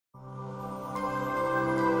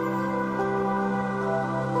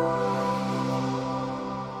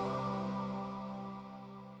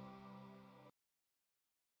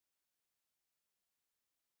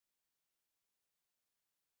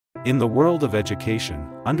In the world of education,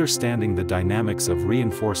 understanding the dynamics of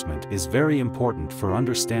reinforcement is very important for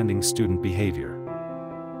understanding student behavior.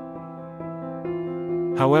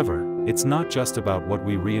 However, it's not just about what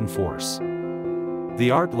we reinforce.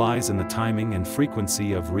 The art lies in the timing and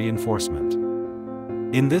frequency of reinforcement.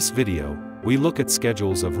 In this video, we look at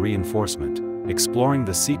schedules of reinforcement, exploring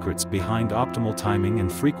the secrets behind optimal timing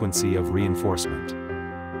and frequency of reinforcement.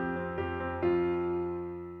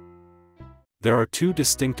 There are two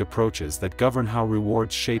distinct approaches that govern how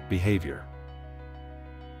rewards shape behavior.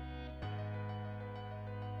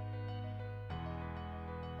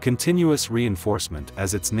 Continuous reinforcement,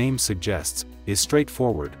 as its name suggests, is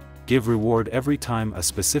straightforward: give reward every time a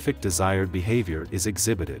specific desired behavior is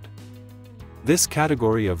exhibited. This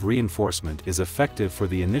category of reinforcement is effective for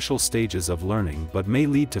the initial stages of learning but may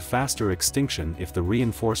lead to faster extinction if the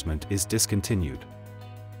reinforcement is discontinued.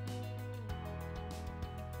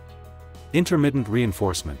 Intermittent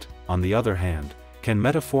reinforcement, on the other hand, can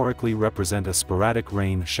metaphorically represent a sporadic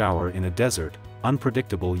rain shower in a desert,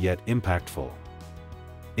 unpredictable yet impactful.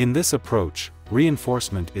 In this approach,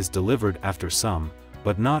 reinforcement is delivered after some,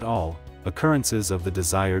 but not all, occurrences of the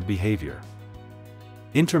desired behavior.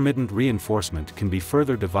 Intermittent reinforcement can be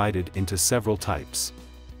further divided into several types.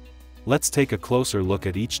 Let's take a closer look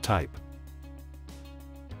at each type.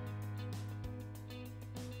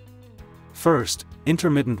 First,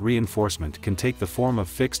 intermittent reinforcement can take the form of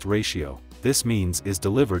fixed ratio. This means is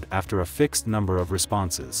delivered after a fixed number of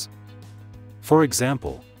responses. For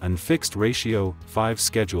example, an fixed ratio 5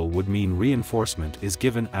 schedule would mean reinforcement is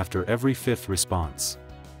given after every fifth response.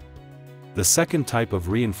 The second type of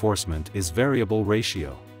reinforcement is variable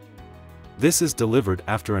ratio. This is delivered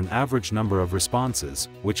after an average number of responses,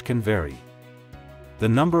 which can vary. The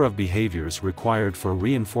number of behaviors required for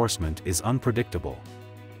reinforcement is unpredictable.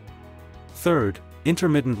 Third,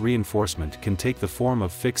 intermittent reinforcement can take the form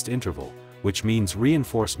of fixed interval, which means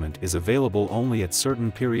reinforcement is available only at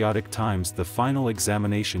certain periodic times. The final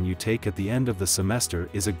examination you take at the end of the semester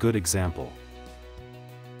is a good example.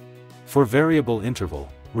 For variable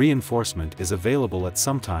interval, reinforcement is available at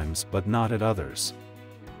some times but not at others.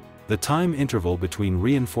 The time interval between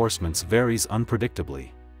reinforcements varies unpredictably.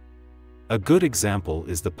 A good example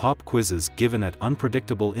is the pop quizzes given at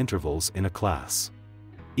unpredictable intervals in a class.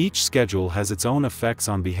 Each schedule has its own effects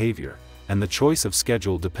on behavior, and the choice of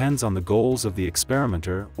schedule depends on the goals of the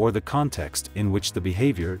experimenter or the context in which the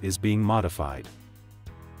behavior is being modified.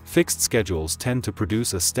 Fixed schedules tend to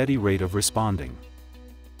produce a steady rate of responding.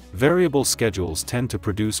 Variable schedules tend to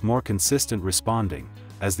produce more consistent responding,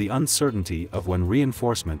 as the uncertainty of when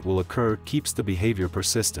reinforcement will occur keeps the behavior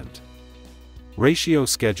persistent. Ratio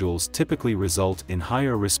schedules typically result in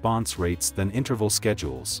higher response rates than interval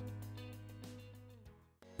schedules.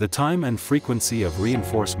 The time and frequency of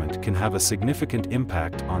reinforcement can have a significant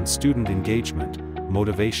impact on student engagement,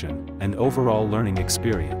 motivation, and overall learning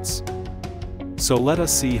experience. So let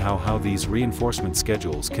us see how these reinforcement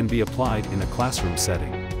schedules can be applied in a classroom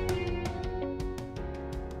setting.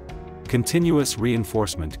 Continuous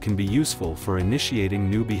reinforcement can be useful for initiating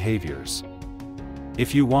new behaviors.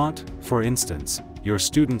 If you want, for instance, your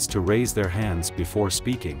students to raise their hands before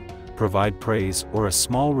speaking, provide praise or a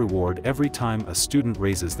small reward every time a student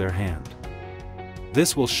raises their hand.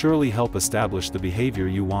 This will surely help establish the behavior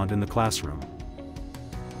you want in the classroom.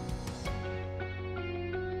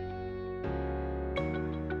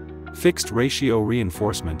 Fixed ratio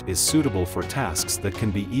reinforcement is suitable for tasks that can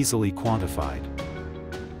be easily quantified.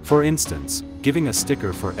 For instance, giving a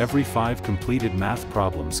sticker for every 5 completed math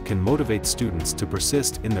problems can motivate students to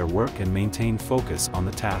persist in their work and maintain focus on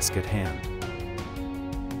the task at hand.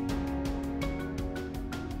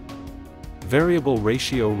 Variable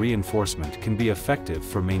ratio reinforcement can be effective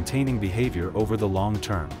for maintaining behavior over the long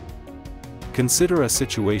term. Consider a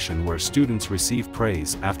situation where students receive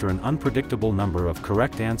praise after an unpredictable number of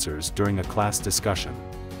correct answers during a class discussion.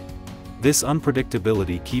 This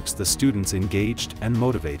unpredictability keeps the students engaged and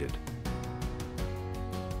motivated.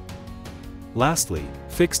 Lastly,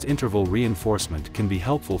 fixed interval reinforcement can be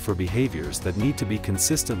helpful for behaviors that need to be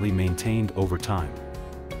consistently maintained over time.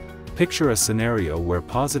 Picture a scenario where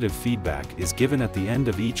positive feedback is given at the end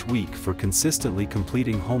of each week for consistently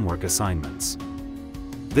completing homework assignments.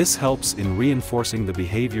 This helps in reinforcing the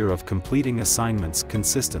behavior of completing assignments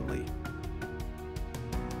consistently.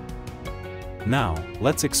 Now,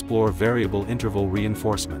 let's explore variable interval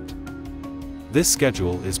reinforcement. This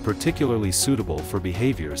schedule is particularly suitable for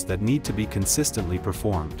behaviors that need to be consistently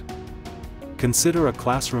performed. Consider a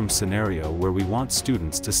classroom scenario where we want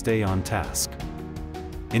students to stay on task.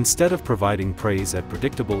 Instead of providing praise at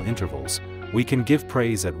predictable intervals, we can give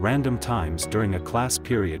praise at random times during a class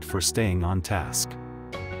period for staying on task.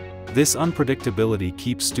 This unpredictability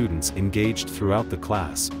keeps students engaged throughout the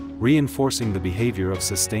class, reinforcing the behavior of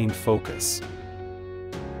sustained focus.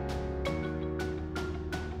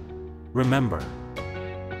 Remember,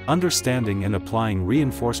 understanding and applying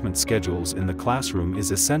reinforcement schedules in the classroom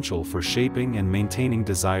is essential for shaping and maintaining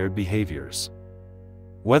desired behaviors.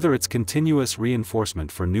 Whether it's continuous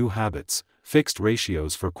reinforcement for new habits, fixed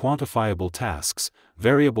ratios for quantifiable tasks,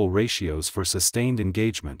 variable ratios for sustained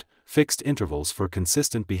engagement, fixed intervals for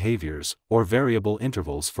consistent behaviors, or variable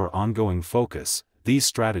intervals for ongoing focus, these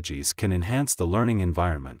strategies can enhance the learning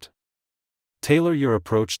environment. Tailor your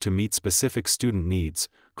approach to meet specific student needs,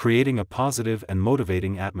 creating a positive and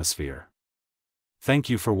motivating atmosphere. Thank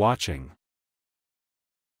you for watching.